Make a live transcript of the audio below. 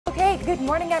Good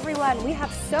morning, everyone. We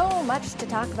have so much to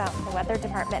talk about in the weather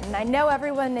department, and I know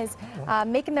everyone is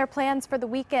making their plans for the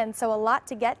weekend, so a lot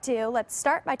to get to. Let's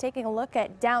start by taking a look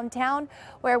at downtown,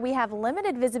 where we have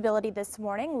limited visibility this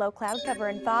morning, low cloud cover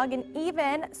and fog, and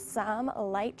even some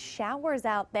light showers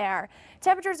out there.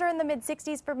 Temperatures are in the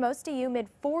mid-60s for most of you,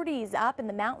 mid-40s up in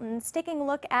the mountains. Taking a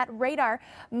look at radar,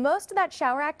 most of that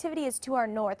shower activity is to our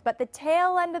north, but the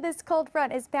tail end of this cold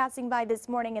front is passing by this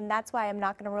morning, and that's why I'm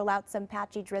not going to rule out some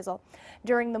patchy drizzle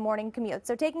during the morning commute.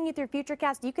 So taking you through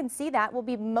Futurecast, you can see that will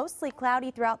be mostly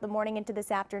cloudy throughout the morning into this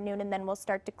afternoon, and then we'll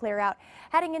start to clear out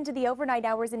heading into the overnight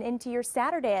hours and into your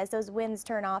Saturday as those winds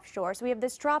turn offshore. So we have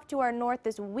this trough to our north,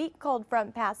 this weak cold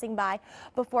front passing by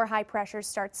before high pressure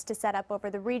starts to set up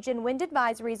over the region. Wind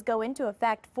advisories go into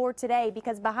effect for today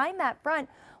because behind that front,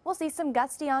 we'll see some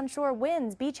gusty onshore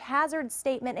winds. Beach hazard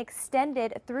statement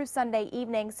extended through Sunday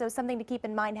evening, so something to keep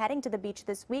in mind heading to the beach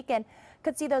this weekend.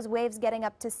 Could see those waves getting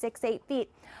up to 6-8 feet.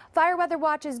 Fire weather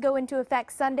watches go into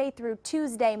effect Sunday through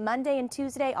Tuesday. Monday and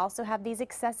Tuesday also have these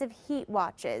excessive heat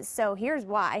watches. So here's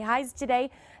why. Highs today,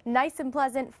 nice and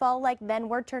pleasant, fall-like, then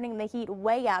we're turning the heat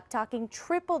way up, talking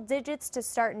triple digits to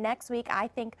start next week. I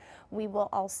think we will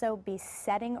also be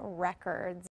setting records.